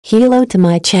Hello to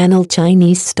my channel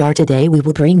Chinese Star. Today we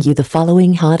will bring you the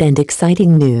following hot and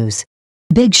exciting news.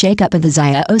 Big shakeup of the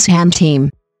Xiāo Zhàn team.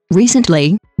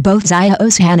 Recently, both Xiāo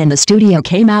Zhàn and the studio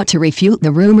came out to refute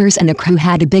the rumors and the crew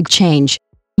had a big change.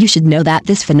 You should know that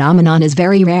this phenomenon is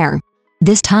very rare.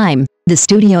 This time, the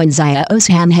studio and Xiāo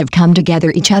Zhàn have come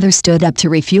together. Each other stood up to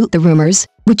refute the rumors,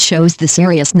 which shows the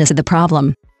seriousness of the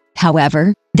problem.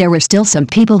 However, there were still some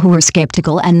people who were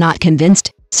skeptical and not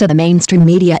convinced, so the mainstream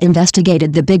media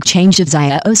investigated the big change of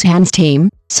Xiāo Zhàn's team,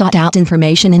 sought out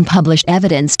information and published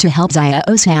evidence to help Xiāo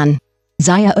Zhàn.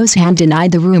 Xiāo Zhàn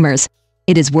denied the rumors.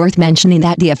 It is worth mentioning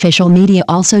that the official media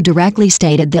also directly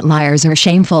stated that liars are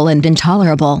shameful and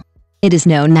intolerable. It is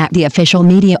known that the official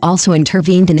media also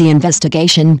intervened in the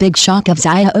investigation. Big shock of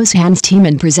Xiāo Zhàn's team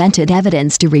and presented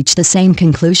evidence to reach the same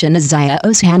conclusion as Xiāo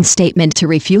Zhàn's statement to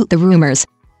refute the rumors.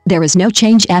 There is no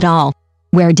change at all.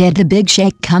 Where did the big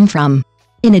shake come from?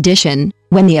 In addition,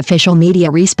 when the official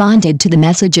media responded to the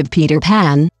message of Peter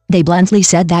Pan, they bluntly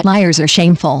said that liars are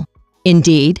shameful.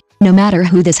 Indeed, no matter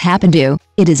who this happened to,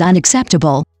 it is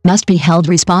unacceptable, must be held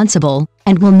responsible,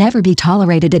 and will never be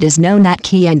tolerated. It is known that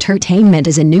Key Entertainment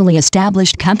is a newly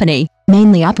established company,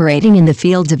 mainly operating in the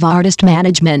fields of artist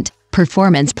management,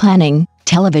 performance planning,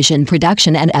 television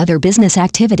production and other business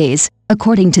activities.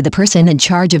 According to the person in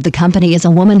charge of the company is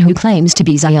a woman who claims to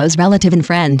be Xiao's relative and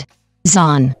friend,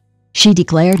 Zhàn. She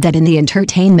declared that in the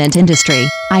entertainment industry,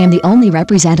 I am the only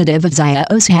representative of Xiāo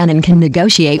Zhàn and can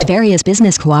negotiate various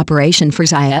business cooperation for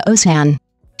Xiāo Zhàn.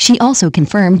 She also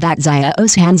confirmed that Xiāo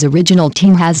Zhàn's original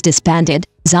team has disbanded.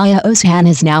 Xiāo Zhàn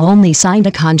has now only signed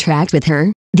a contract with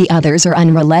her, the others are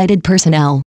unrelated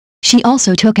personnel. She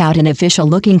also took out an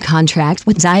official-looking contract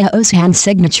with Xiāo Zhàn's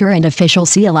signature and official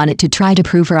seal on it to try to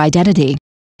prove her identity.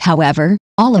 However,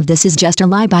 all of this is just a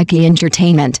lie by Key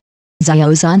Entertainment.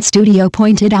 Xiāo Zhàn Studio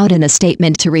pointed out in a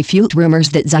statement to refute rumors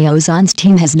that Xiāo Zhàn's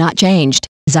team has not changed.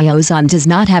 Xiāo Zhàn does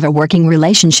not have a working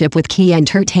relationship with Key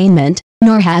Entertainment,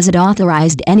 nor has it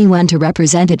authorized anyone to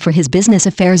represent it for his business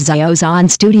affairs. Xiāo Zhàn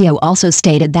Studio also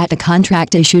stated that the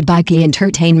contract issued by Key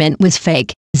Entertainment was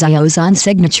fake. Xiāo Zhàn's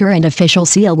signature and official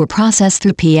seal were processed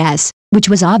through PS, which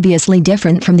was obviously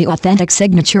different from the authentic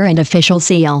signature and official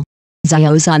seal.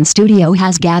 Xiāo Zhàn Studio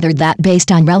has gathered that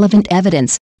based on relevant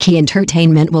evidence, Key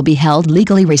Entertainment will be held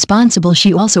legally responsible.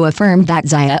 She also affirmed that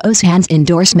Xiāo Zhàn's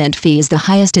endorsement fee is the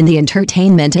highest in the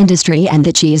entertainment industry and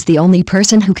that she is the only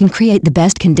person who can create the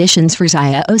best conditions for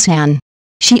Xiāo Zhàn.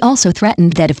 She also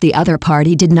threatened that if the other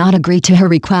party did not agree to her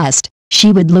request,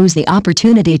 she would lose the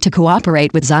opportunity to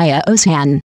cooperate with Xiāo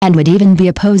Zhàn, and would even be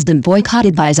opposed and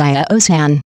boycotted by Xiāo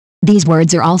Zhàn. These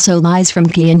words are also lies from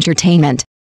Key Entertainment.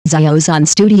 Xiāo Zhàn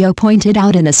Studio pointed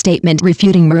out in a statement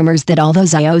refuting rumors that although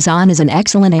Xiāo Zhàn is an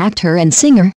excellent actor and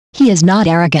singer, he is not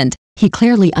arrogant. He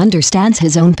clearly understands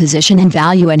his own position and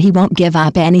value and he won't give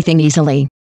up anything easily.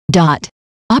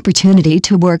 Opportunity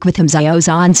to work with him. Xiāo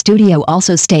Zhàn Studio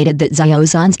also stated that Xiāo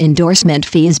Zhàn's endorsement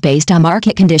fee is based on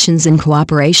market conditions and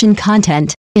cooperation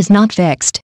content, is not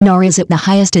fixed, nor is it the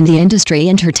highest in the industry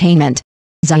entertainment.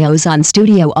 Xiāo Zhàn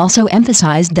Studio also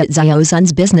emphasized that Xiāo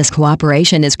Zhàn's business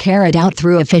cooperation is carried out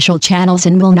through official channels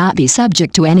and will not be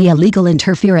subject to any illegal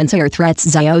interference or threats.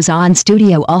 Xiāo Zhàn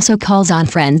Studio also calls on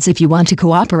friends, if you want to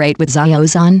cooperate with Xiāo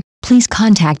Zhàn, please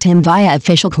contact him via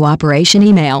official cooperation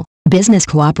email, business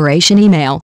cooperation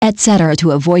email, etc.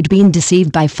 to avoid being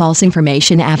deceived by false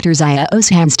information. After Xiāo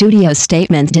Zhàn Studio's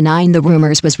statement denying the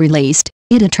rumors was released,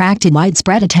 it attracted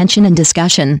widespread attention and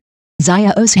discussion.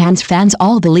 Xiāo Zhàn's fans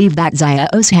all believe that Xiāo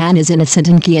Zhàn is innocent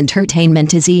and Key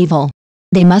Entertainment is evil.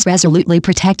 They must resolutely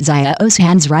protect Xiāo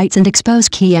Zhàn's rights and expose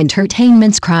Key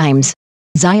Entertainment's crimes.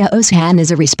 Xiāo Zhàn is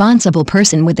a responsible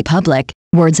person with the public,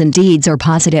 words and deeds are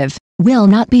positive, will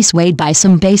not be swayed by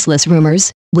some baseless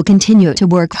rumors, will continue to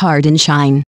work hard and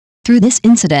shine. Through this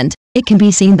incident, it can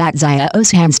be seen that Xiāo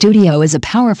Zhàn Studio is a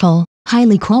powerful,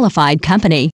 highly qualified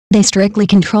company. They strictly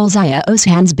control Xiāo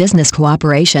Zhàn's business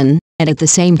cooperation, and at the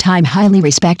same time highly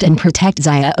respect and protect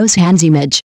Xiāo Zhàn's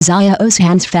image. Xiāo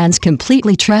Zhàn's fans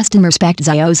completely trust and respect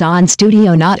Xiāo Zhàn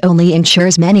Studio. Not only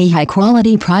ensures many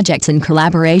high-quality projects and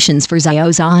collaborations for Xiāo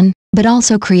Zhàn, but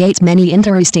also creates many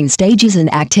interesting stages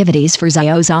and activities for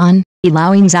Xiāo Zhàn,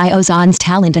 allowing Xiāo Zhàn's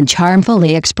talent and charm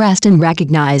fully expressed and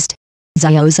recognized.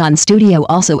 Xiāo Zhàn Studio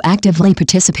also actively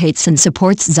participates and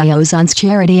supports Xiāo Zhàn's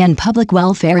charity and public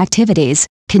welfare activities,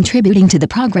 contributing to the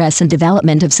progress and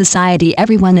development of society.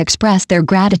 Everyone expressed their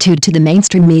gratitude to the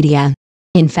mainstream media.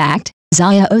 In fact,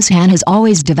 Xiāo Zhàn has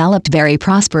always developed very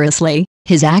prosperously.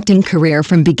 His acting career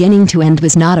from beginning to end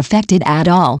was not affected at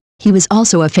all. He was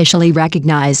also officially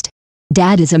recognized.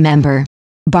 Dad is a member.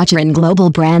 Baccarin Global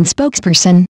Brand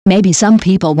Spokesperson. Maybe some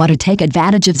people want to take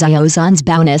advantage of Xiāo Zhàn's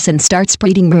bonus and start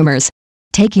spreading rumors.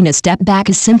 Taking a step back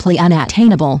is simply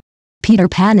unattainable. Peter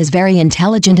Pan is very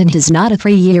intelligent and is not a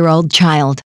 3-year-old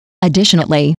child.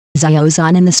 Additionally, Xiāo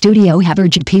Zhàn and the studio have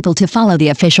urged people to follow the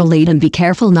official lead and be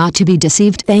careful not to be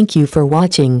deceived. Thank you for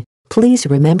watching. Please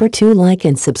remember to like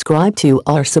and subscribe to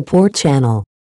our support channel.